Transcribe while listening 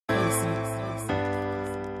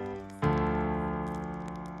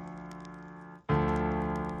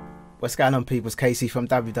What's going on, people? It's Casey from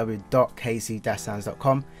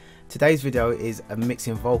www.casey-sounds.com. Today's video is a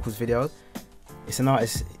mixing vocals video. It's an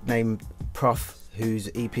artist named Proph, whose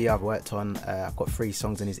EP I've worked on. I've got 3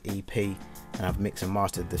 songs in his EP and I've mixed and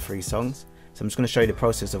mastered the 3 songs. So I'm just going to show you the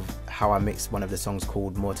process of how I mixed one of the songs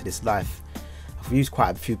called More to This Life. I've used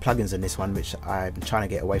quite a few plugins on this one, which I'm trying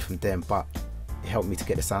to get away from them, but it helped me to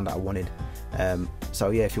get the sound that I wanted. So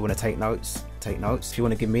yeah, if you want to take notes, take notes. If you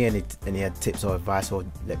want to give me any tips or advice, or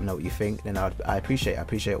let me know what you think, then I appreciate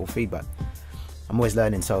all feedback. I'm always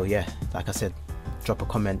learning, so yeah, like I said, drop a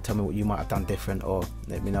comment, tell me what you might have done different, or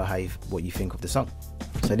let me know what you think of the song.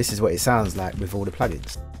 So this is what it sounds like with all the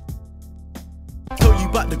plugins. Tell you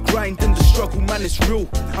about the grind and the struggle, man, it's real.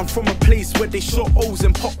 I'm from a place where they shot O's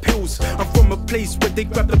and pop pills. I'm from a place where they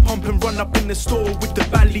grab the pump and run up in the store with the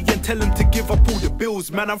belly and tell them to give up all the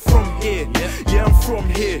bills. Man, I'm from here, yeah, I'm from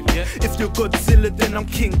here. If you're Godzilla, then I'm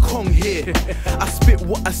King Kong here. I spit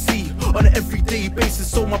what I see on an everyday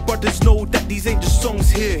basis, so my brothers know that these ain't just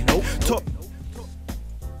songs here. Top.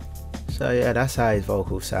 So yeah, that's how his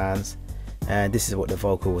vocal sounds, and this is what the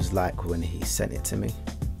vocal was like when he sent it to me.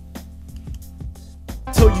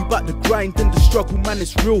 Tell you about the grind and the struggle, man,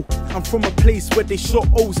 it's real. I'm from a place where they shot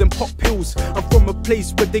O's and pop pills. I'm from a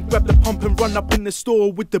place where they grab the pump and run up in the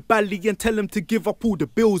store with the belly and tell them to give up all the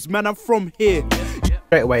bills. Man, I'm from here.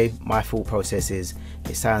 Straight away, my thought process is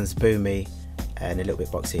it sounds boomy and a little bit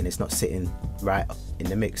boxy, and it's not sitting right in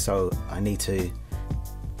the mix, so I need to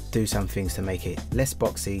do some things to make it less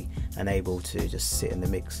boxy and able to just sit in the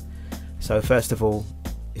mix. So first of all,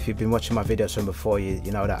 if you've been watching my videos from before,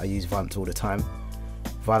 you know that I use Thanx all the time.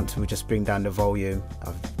 Thanx will just bring down the volume.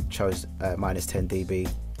 I've chose minus 10 dB.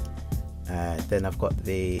 Then I've got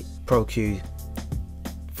the Pro Q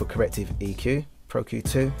for corrective EQ, Pro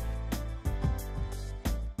Q2.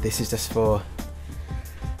 This is just for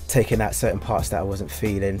taking out certain parts that I wasn't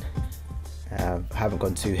feeling. I haven't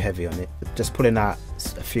gone too heavy on it, just pulling out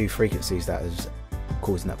a few frequencies that was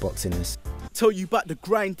causing that boxiness. Tell you about the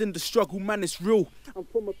grind and the struggle, man, it's real. I'm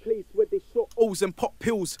from a place where they shot O's and pop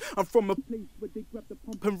pills. I'm from a place where they grab the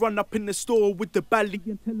pump and run up in the store with the belly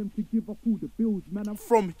and tell them to give up all the bills. Man, I'm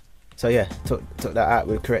from. So yeah, took that out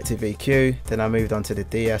with corrective EQ. Then I moved on to the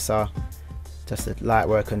DSR. Just a light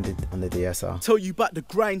work on the DSR. Tell you about the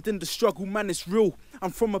grind and the struggle, man, it's real.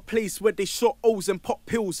 I'm from a place where they shot O's and pop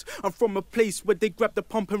pills. I'm from a place where they grab the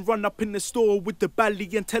pump and run up in the store with the belly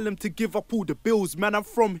and tell them to give up all the bills. Man, I'm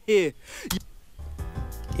from here.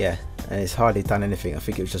 Yeah, and it's hardly done anything. I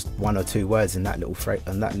think it was just 1 or 2 words in that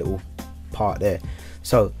little part there.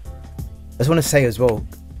 So I just want to say as well,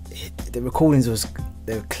 the recordings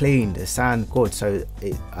they were clean, they sound good, so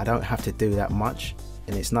I don't have to do that much,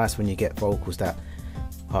 and it's nice when you get vocals that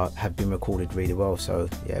have been recorded really well. So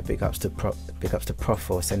yeah, big ups to Proph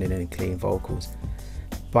for sending in clean vocals.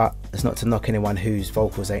 But it's not to knock anyone whose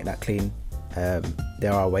vocals ain't that clean.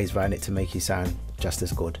 There are ways around it to make you sound just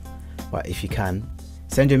as good. But if you can,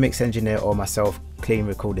 send your mix engineer or myself clean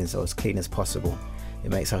recordings, or as clean as possible.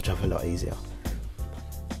 It makes our job a lot easier.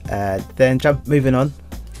 Then moving on,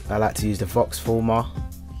 I like to use the Vox Former.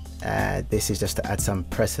 This is just to add some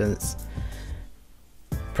presence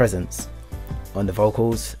on the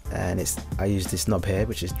vocals, and I use this knob here,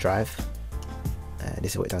 which is drive.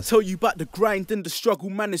 This is what it does. Tell you about the grind and the struggle,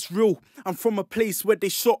 man, it's real. I'm from a place where they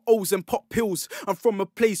shot O's and pop pills. I'm from a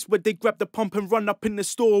place where they grab the pump and run up in the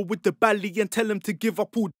store with the belly and tell them to give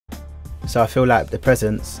up all. So I feel like the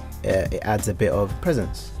presence, it adds a bit of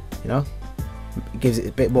presence, you know? It gives it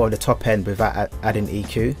a bit more of the top end without adding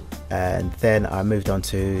EQ. And then I moved on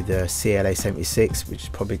to the CLA 76, which is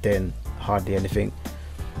probably doing hardly anything.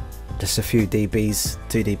 Just a few dBs,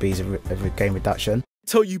 2 dBs of gain reduction.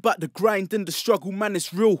 Tell you about the grind and the struggle, man,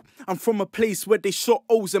 it's real. I'm from a place where they shot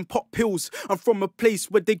O's and pop pills. I'm from a place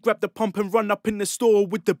where they grab the pump and run up in the store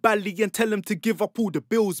with the belly and tell them to give up all the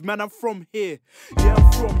bills. Man, I'm from here. Yeah,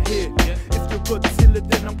 I'm from here. If you're Godzilla,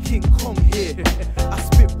 then I'm King Kong here. I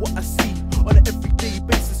spit what I see on an everyday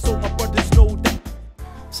basis, so my brothers know that.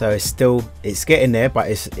 So it's getting there, but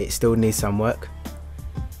it still needs some work.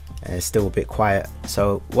 And it's still a bit quiet.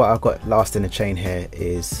 So what I've got last in the chain here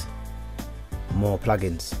is more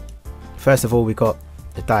plugins. First of all, we got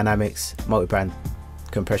the Dynamics multi-band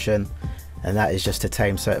compression, and that is just to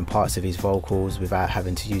tame certain parts of his vocals without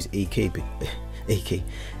having to use EQ,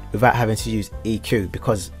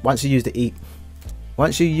 because once you use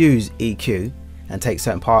EQ and take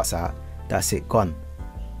certain parts out, that's it, gone.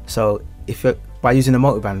 So by using the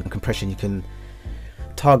multi-band compression, you can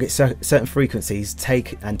target certain frequencies,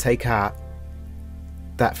 take out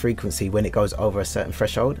that frequency when it goes over a certain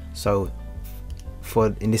threshold. So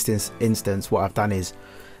in this instance, what I've done is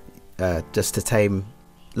just to tame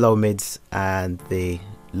low mids and the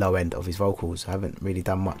low end of his vocals. I haven't really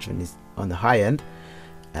done much on the high end,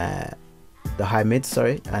 the high mids,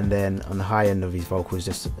 sorry, and then on the high end of his vocals,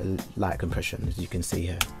 just a light compression, as you can see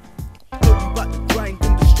here.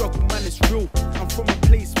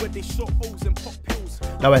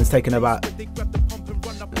 Low end's taken about that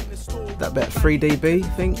bit 3 dB, I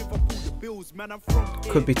think.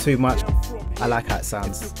 Could be too much. I like how it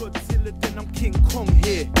sounds. I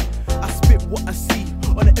spit what I see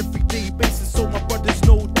on an everyday basis, so my brothers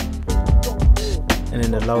know. And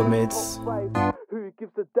in the low mids, Who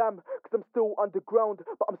gives a damn? 'Cause I'm still underground,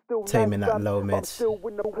 but I'm still taming that low mids.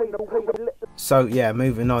 So yeah,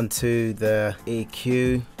 moving on to the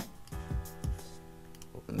EQ.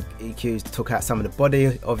 EQs took out some of the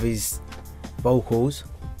body of his vocals,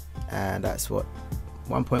 and that's what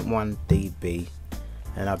 1.1 dB,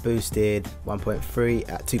 and I boosted 1.3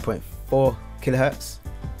 at 2.4 kilohertz,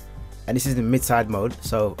 and this is in mid-side mode.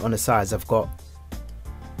 So on the sides I've got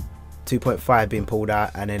 2.5 being pulled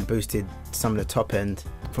out and then boosted some of the top end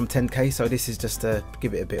from 10k. So this is just to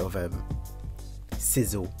give it a bit of a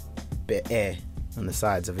sizzle, bit of air on the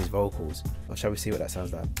sides of his vocals. Or shall we see what that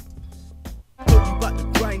sounds like? I'm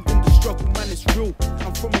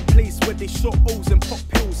from a place where they shot O's and pop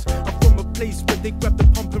pills. I'm from a place where they grab the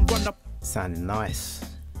pump and run up. Sounding nice,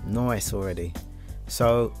 nice already.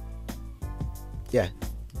 So yeah,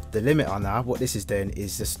 the limiter now, what this is doing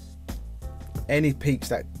is just any peaks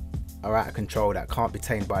that are out of control that can't be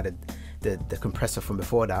tamed by the compressor from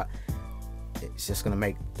before that, it's just going to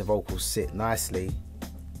make the vocals sit nicely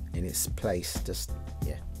in its place. Just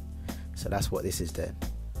yeah, so that's what this is doing.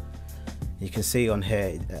 You can see on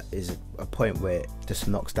here is a point where it just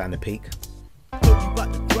knocks down the peak. I'm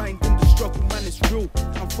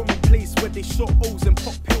from a place where they shot O's and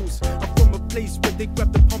pop pills. I'm from a place where they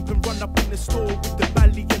grab the pump and run up in the store with the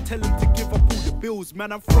valley and tell them to give up all the bills.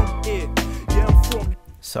 Man, I'm from here. Yeah, I'm from.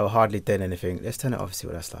 So hardly did anything. Let's turn it off, see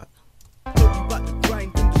what that's like. I'm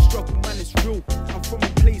from a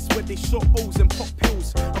place where they shot O's and pop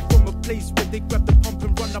pills. I'm from a place where they grab the pump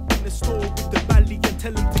and run up in the store with the valley and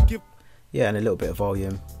tell them to give. Yeah, and a little bit of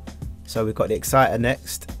volume. So we've got the exciter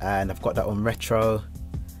next, and I've got that on retro.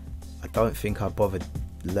 I don't think I bothered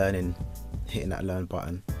hitting that learn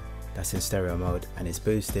button. That's in stereo mode, and it's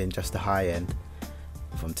boosting just the high end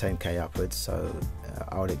from 10k upwards. So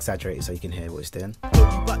I'll exaggerate it so you can hear what it's doing.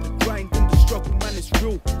 I'm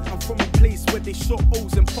from a place where they shot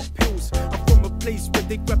O's and pop pills. I'm from a place where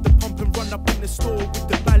they grab the pump and run up in the store with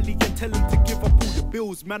the valley and tell them to give up all the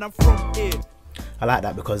bills. Man, I'm from here. I like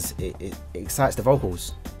that because it excites the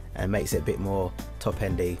vocals and makes it a bit more top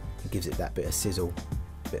endy and gives it that bit of sizzle,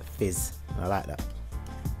 a bit of fizz, and I like that.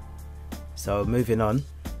 So moving on,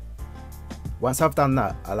 once I've done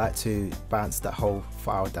that, I like to bounce that whole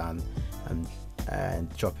file down and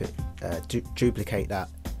drop it, duplicate that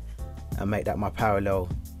and make that my parallel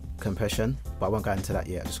compression, but I won't go into that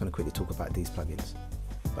yet. I'm just going to quickly talk about these plugins.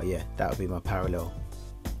 But yeah, that would be my parallel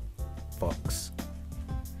box.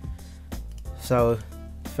 So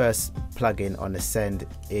first plugin on the send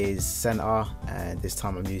is center, and this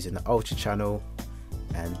time I'm using the ultra channel,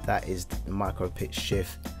 and that is the micro pitch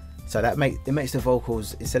shift. So that makes the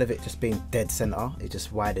vocals, instead of it just being dead center, it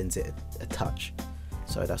just widens it a touch.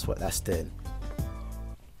 So that's what that's doing.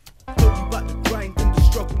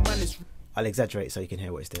 I'll exaggerate so you can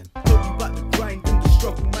hear what it's doing. I'm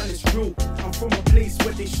from a place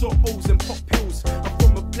where they shot O's and pop pills. I'm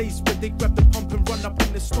from a place where they grab the pump and run up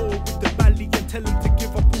in the store with the valley and tell them to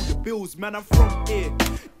give up all the bills. Man, I'm from here.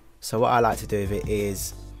 So what I like to do with it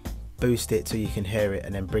is boost it till you can hear it,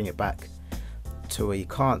 and then bring it back to where you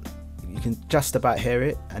can just about hear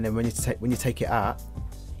it, and then when you take it out,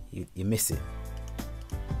 you miss it.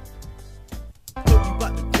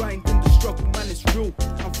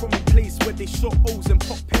 I'm from a place where they shot O's and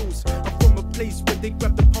pop pills. I'm from a place where they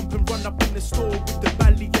grab the pump and run up in the store with the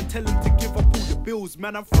valley and tell them to give up all the bills.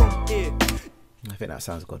 Man, I'm from here. I think that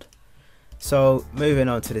sounds good. So moving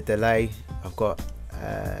on to the delay, I've got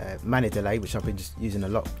Mani delay, which I've been just using a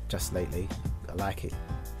lot just lately. I like it,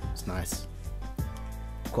 it's nice.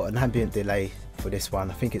 I've got an ambient delay for this one.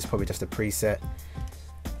 I think it's probably just a preset,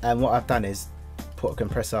 and what I've done is put a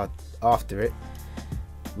compressor after it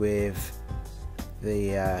with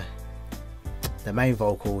the main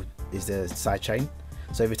vocal is the sidechain.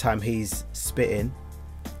 So every time he's spitting,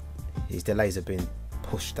 his delays have been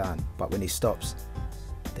pushed down, but when he stops,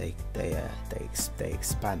 they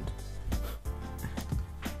expand.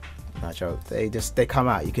 No joke. They come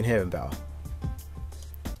out. You can hear them better.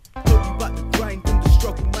 I'm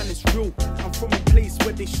from a place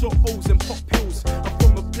where they shot O's and pop pills. I'm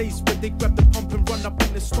from a place where they grab the pump and run up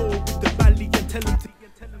in the store with the valley and tell them to.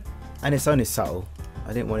 and it's only subtle.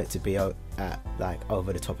 I didn't want it to be at like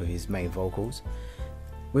over the top of his main vocals.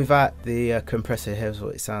 Without the compressor, here's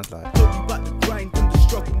what it sounds like. About the grind and the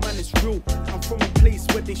struggle, man, it's real. I'm from a place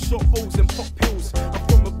where they shot O's and pop pills. I'm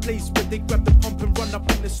from a place where they grab the pump and run up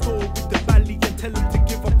in the store with the valley and tell them to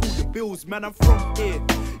give up all the bills. Man, I'm from here.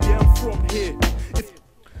 Yeah, I'm from here.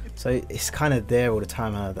 So it's kind of there all the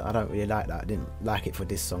time, and I don't really like that. I didn't like it for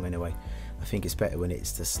this song anyway. I think it's better when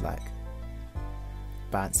it's just like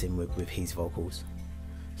bouncing with his vocals.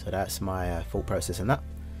 So that's my thought process on that.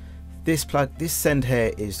 This send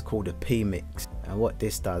here is called a P mix, and what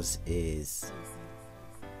this does is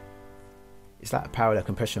it's like a parallel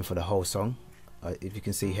compression for the whole song. If you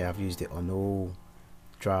can see here, I've used it on all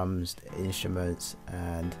drums, instruments,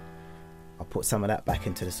 and I'll put some of that back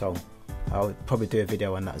into the song. I'll probably do a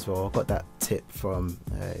video on that as well. I got that tip from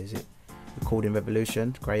is it Recording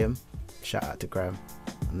Revolution, Graham. Shout out to Graham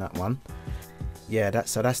on that one. Yeah,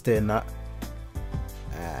 that's doing that.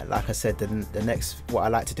 Like I said, the next, what I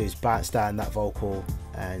like to do is bounce down that vocal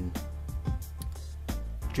and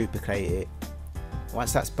duplicate it.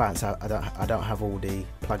 Once that's bounced, I don't have all the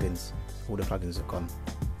plugins. All the plugins are gone,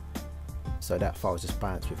 so that file's just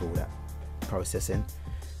bounced with all that processing,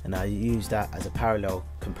 and I use that as a parallel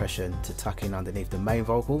compression to tuck in underneath the main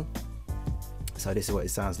vocal. So this is what it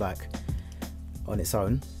sounds like on its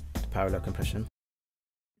own, the parallel compression.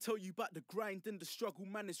 Tell you about the grind and the struggle,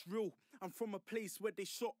 man, it's real. I'm from a place where they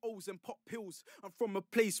shot O's and pop pills. I'm from a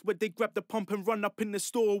place where they grab the pump and run up in the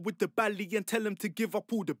store with the belly and tell them to give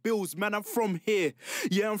up all the bills. Man, I'm from here.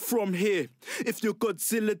 Yeah, I'm from here. If you're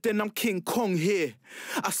Godzilla, then I'm King Kong here.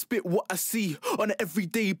 I spit what I see on an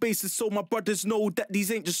everyday basis, so my brothers know that these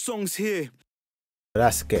ain't just songs here.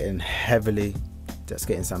 That's getting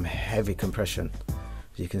some heavy compression.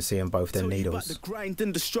 You can see on both their needles. The grind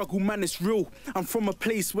and the struggle, man, it's real. I'm from a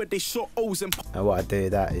place where they shot O's and what I do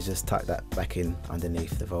that is just tuck that back in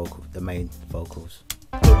underneath the main vocals.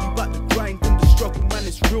 About the grind and the struggle, man,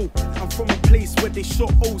 it's real. I'm from a place where they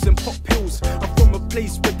shot O's and pop pills. I'm from a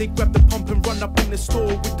place where they grab the pump and run up in the store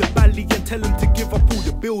with the belly and tell them to give up all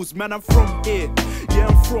the bills. Man, I'm from here. Yeah,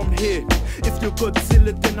 I'm from here. If you're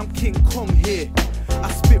Godzilla, then I'm King Kong here.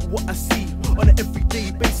 I spit what I see on an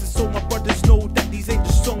everyday basis, so my brothers know that these ain't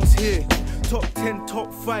just songs here. Top 10,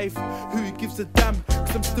 top 5, who gives a damn?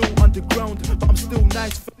 Cause I'm still underground, but I'm still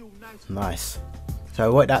nice. Nice.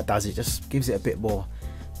 So what that does, it just gives it a bit more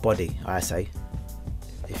body, I say.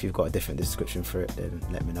 If you've got a different description for it, then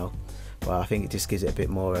let me know. But I think it just gives it a bit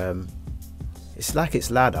more, it's like it's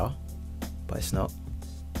louder, but it's not.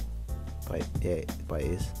 But it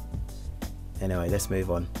is. Anyway, let's move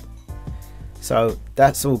on. So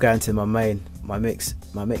that's all going to my mix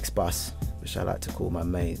bus, which I like to call my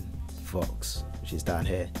main Vox, which is down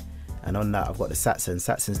here. And on that I've got the Satson.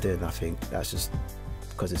 Satson's doing nothing. That's just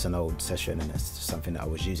because it's an old session and it's just something that I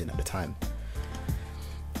was using at the time.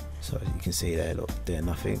 So you can see there, look, doing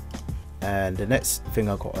nothing. And the next thing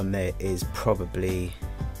I got on there is probably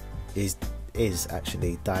is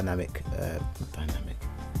actually dynamic, not dynamic.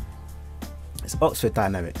 It's Oxford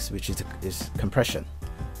Dynamics, which is compression.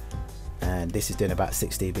 And this is doing about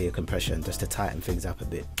 6 dB of compression just to tighten things up a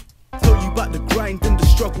bit. Tell you about the grind and the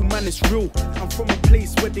struggle, man, it's real. I'm from a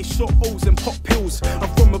place where they shot O's and pop pills. I'm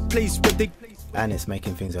from a place where they... And it's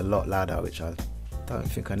making things a lot louder, which I don't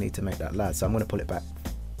think I need to make that loud. So I'm going to pull it back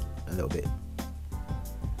a little bit.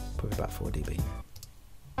 Probably about 4 dB.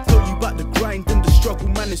 Tell you about the grind and the struggle,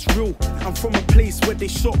 man, it's real. I'm from a place where they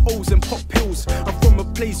shot O's and pop pills. I'm from a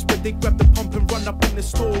place where they grab the pump and run up in the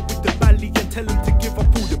store with the belly and tell them to give up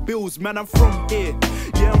all the bills. Man, I'm from here.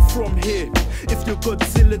 Yeah, I'm from here. If you're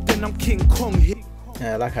Godzilla, then I'm King Kong here.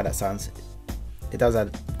 Yeah, I like how that sounds. It does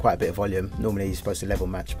add quite a bit of volume. Normally you're supposed to level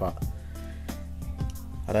match, but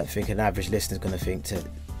I don't think an average listener is going to think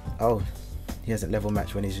oh, he hasn't level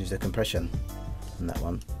matched when he's used the compression on that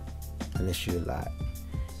one, unless you like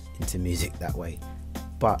into music that way.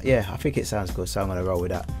 But yeah, I think it sounds good, so I'm going to roll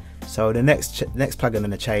with that. So the next plugin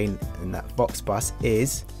in the chain in that Vox bus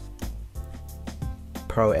is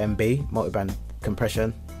Pro MB, multiband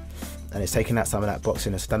compression, and it's taking out some of that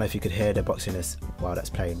boxiness. I don't know if you could hear the boxiness while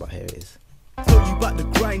that's playing, but here it is. Tell you about the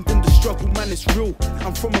grind and the struggle, man, it's real.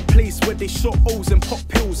 I'm from a place where they shot O's and pop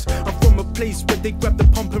pills. I'm from a place where they grab the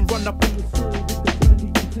pump and run up in the store with the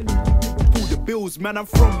belly and tell them to give up all the bills. Man, I'm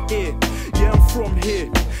from here. Yeah, I'm from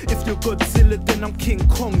here. If you're Godzilla, then I'm King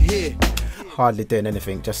Kong here. Hardly doing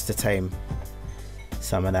anything, just to tame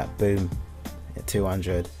some of that boom at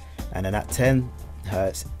 200, and then at 10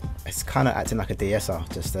 hertz it's kind of acting like a de-esser,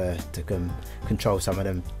 just to control some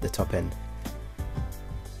of the top end.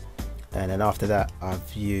 And then after that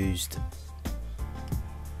I've used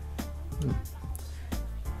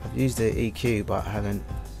I've used the EQ, but I haven't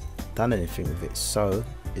done anything with it, so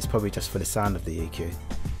it's probably just for the sound of the EQ.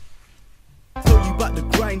 Tell you about the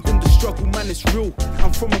grind and the struggle, man, it's real.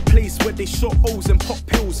 I'm from a place where they shot O's and pop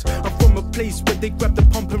pills. I'm from a place where they grab the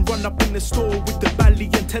pump and run up in the store with the belly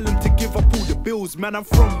and tell them to give up all the bills. Man, I'm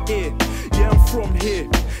from here, yeah, I'm from here.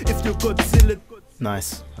 If you're Godzilla.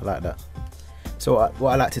 Nice, I like that. So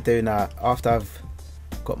what I like to do now, after I've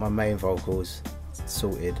got my main vocals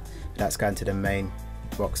sorted, that's going to the main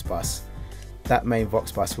Vox bus. That main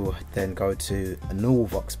Vox bus will then go to a null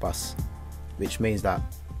Vox bus, which means that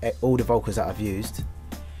all the vocals that I've used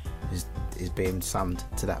is being summed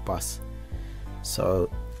to that bus.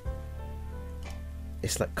 So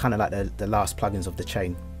it's like kind of like the last plugins of the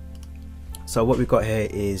chain. So what we've got here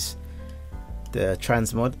is the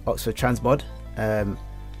transmod, Oxford transmod.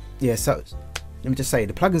 Yeah, so let me just say,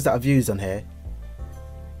 the plugins that I've used on here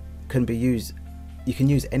can be used, you can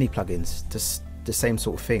use any plugins, just the same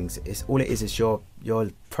sort of things. It's all it is your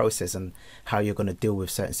process and how you're going to deal with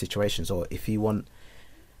certain situations. Or if you want,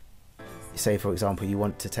 say for example, you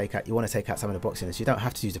want to take out some of the boxiness, you don't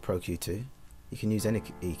have to use the Pro Q2. You can use any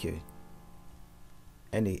EQ,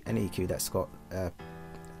 any EQ that's got I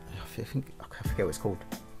forget what it's called,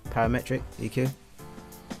 parametric EQ.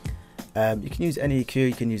 You can use any EQ,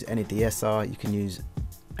 you can use any DSR, you can use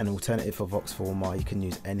an alternative for Vox Former, you can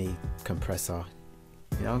use any compressor,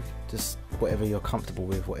 you know, just whatever you're comfortable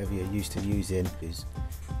with, whatever you're used to using.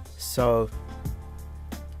 So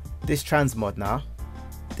this transmod now,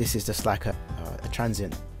 this is just like a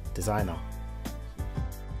transient designer.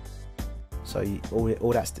 So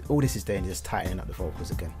all this is doing is just tightening up the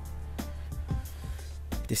vocals again.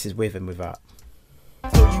 This is with and without.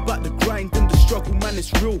 Tell you about the grind and the struggle, man,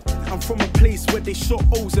 it's real. I'm from a place where they shot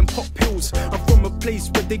O's and pop pills. I'm from a place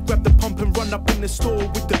where they grab the pump and run up in the store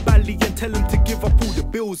with the belly and tell them to give up all the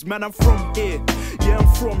bills. Man, I'm from here, yeah,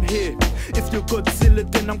 I'm from here. If you're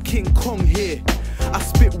Godzilla, then I'm King Kong here. I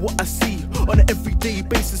spit what I see on an everyday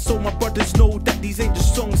basis, so my brothers know that these ain't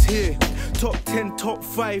just songs here. Top 10, top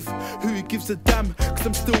 5, who gives a damn? Cause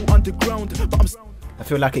I'm still underground, but I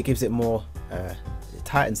feel like it gives it more, it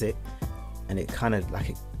tightens it, and it kind of like,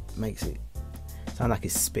 it makes it sound like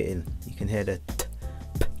it's spitting. You can hear the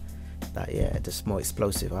that, yeah, just more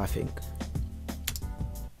explosive, I think.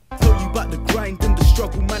 Tell you about the grind and the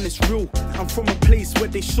struggle, man, it's real. I'm from a place where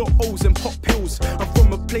they shot O's and pop pills. I'm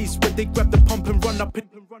from a place where they grab the pump and run up in.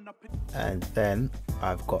 And then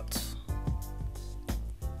I've got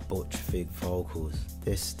Butch Fig vocals.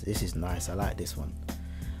 This is nice, I like this one.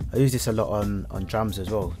 I use this a lot on drums as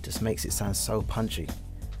well, just makes it sound so punchy.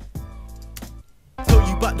 Tell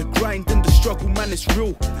you about the grind and the struggle, man, it's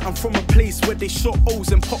real. I'm from a place where they shot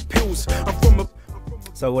O's and pop pills. I'm from a...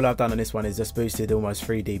 So all I've done on this one is just boosted almost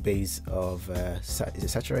 3 dBs of is it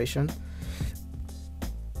saturation?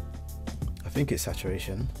 I think it's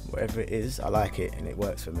saturation. Whatever it is, I like it and it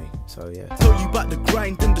works for me. So yeah. Tell you about the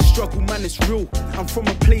grind and the struggle, man, it's real. I'm from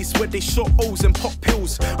a place where they shot O's and pop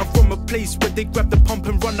pills. I'm from a place where they grab the pump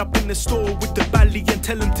and run up in the store with the belly and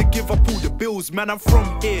tell them to give up all the bills. Man, I'm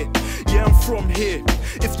from here, yeah, I'm from here.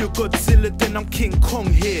 If you're Godzilla, then I'm King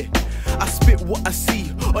Kong here. I spit what I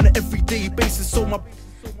see on an everyday basis, so my...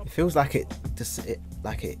 It feels like it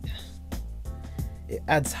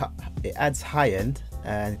adds high end,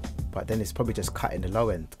 but then it's probably just cutting the low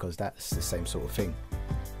end, because that's the same sort of thing.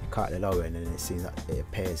 You cut the low end and it seems like it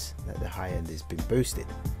appears that the high end has been boosted.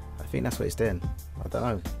 I think that's what it's doing. I don't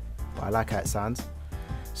know, but I like how it sounds.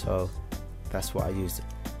 So that's what I used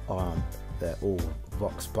on the all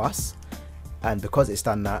Vox bus, and because it's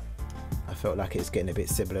done that, I felt like it's getting a bit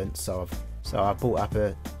sibilant. So I brought up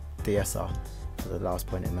a DSR for the last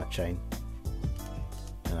point in that chain,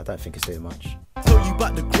 and I don't think it's doing much. Tell you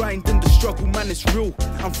about the grind and the struggle, man, it's real.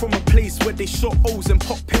 I'm from a place where they shot O's and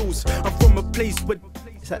pop pills. I'm from a place where...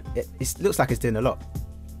 It looks like it's doing a lot,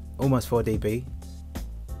 almost 4 dB.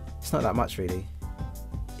 It's not that much really,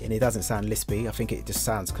 and it doesn't sound lispy. I think it just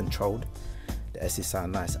sounds controlled. The S's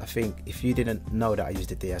sound nice. I think if you didn't know that I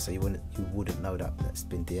used a DSR, you wouldn't know that that's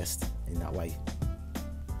been DS'd in that way.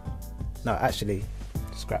 No, actually,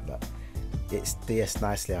 scrap that. It's DS'd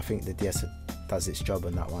nicely. I think the DSR does its job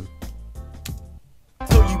on that one.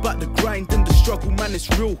 Tell you about the grind and the struggle, man, it's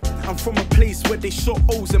real. I'm from a place where they shot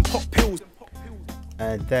O's and pop pills.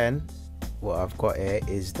 And then what I've got here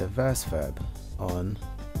is the verse verb on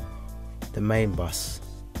the main bus,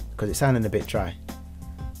 because it's sounding a bit dry.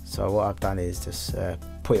 So what I've done is just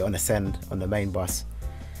put it on a send on the main bus,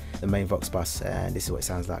 the main Vox bus, and this is what it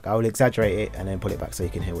sounds like. I will exaggerate it and then pull it back so you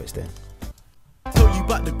can hear what it's doing. Tell you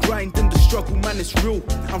about the grind and the struggle, man, it's real.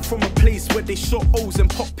 I'm from a place where they shot O's and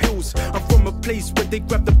pop pills. I'm from a place where they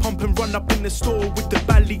grab the pump and run up in the store with the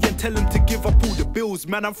belly and tell them to give up all the bills.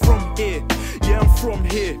 Man, I'm from here, yeah, I'm from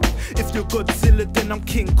here. If you're Godzilla, then I'm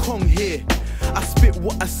King Kong here. I spit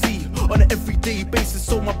what I see on an everyday basis,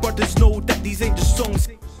 so my brothers know that these ain't just songs.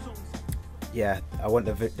 Yeah, I want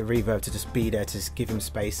the reverb to just be there, to just give him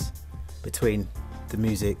space between the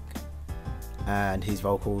music and his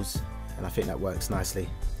vocals, and I think that works nicely.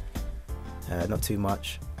 Not too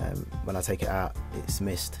much. When I take it out, it's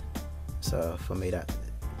missed. So for me,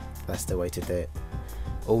 that's the way to do it.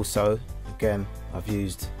 Also, again, I've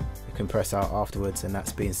used the compressor afterwards, and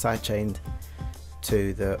that's being sidechained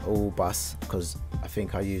to the all bus, because I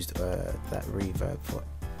think I used that reverb for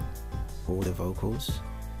all the vocals.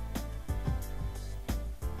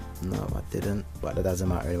 No, I didn't, but that doesn't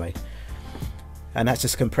matter anyway. And that's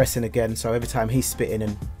just compressing again, so every time he's spitting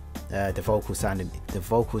and the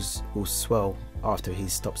vocals will swell after he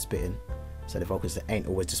stops spitting, so the vocals that ain't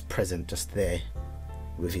always just present, just there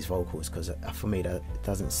with his vocals, because for me that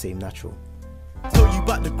doesn't seem natural. Tell you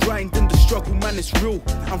about the grind and the struggle, man, it's real.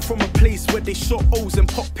 I'm from a place where they shot O's and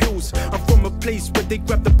pop pills. I'm from a place where they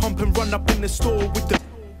grab the pump and run up in the store with the...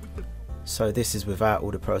 So this is without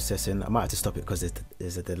all the processing. I might have to stop it because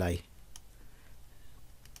there's a delay.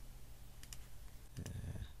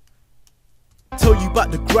 Tell you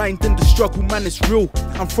about the grind and the struggle, man, it's real.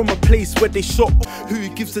 I'm from a place where they shot. Who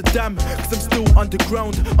gives a damn? Cause I'm still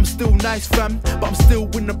underground, I'm still nice, fam. But I'm still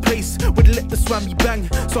in a place where they let the swammy bang.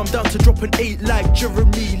 So I'm down to drop an 8 like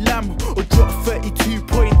Jeremy Lamb, or drop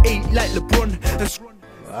 32.8 like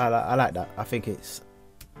LeBron. I like that. I think it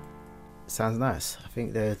sounds nice. I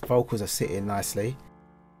think the vocals are sitting nicely.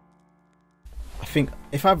 I think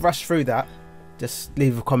if I rush through that, just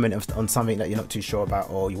leave a comment on something that you're not too sure about,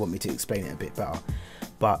 or you want me to explain it a bit better.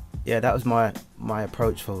 But yeah, that was my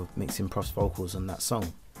approach for mixing Proph's vocals on that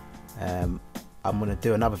song. I'm gonna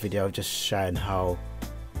do another video just showing how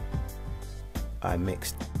I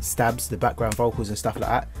mixed stabs, the background vocals and stuff like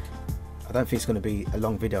that. I don't think it's going to be a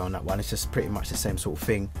long video on that one. It's just pretty much the same sort of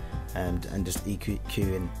thing, and just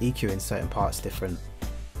EQing certain parts different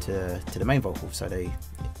to the main vocal, so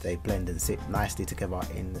they blend and sit nicely together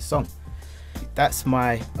in the song. That's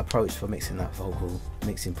my approach for mixing that vocal,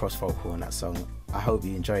 mixing Proph's vocal on that song. I hope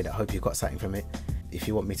you enjoyed it. I hope you got something from it. If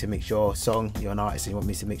you want me to mix your song, you're an artist and you want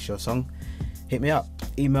me to mix your song, hit me up,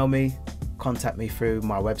 email me, contact me through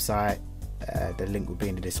my website. The link will be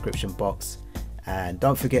in the description box, and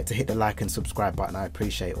don't forget to hit the like and subscribe button. I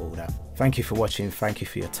appreciate all that. Thank you for watching. Thank you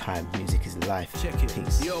for your time. Music is life. Check it.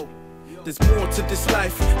 Peace. Yo, there's more to this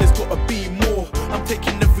life, there's gotta be more. I'm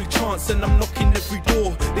taking every chance and I'm knocking every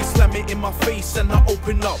door. They slam it in my face and I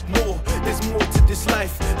open up more. There's more to this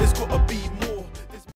life, there's gotta be more.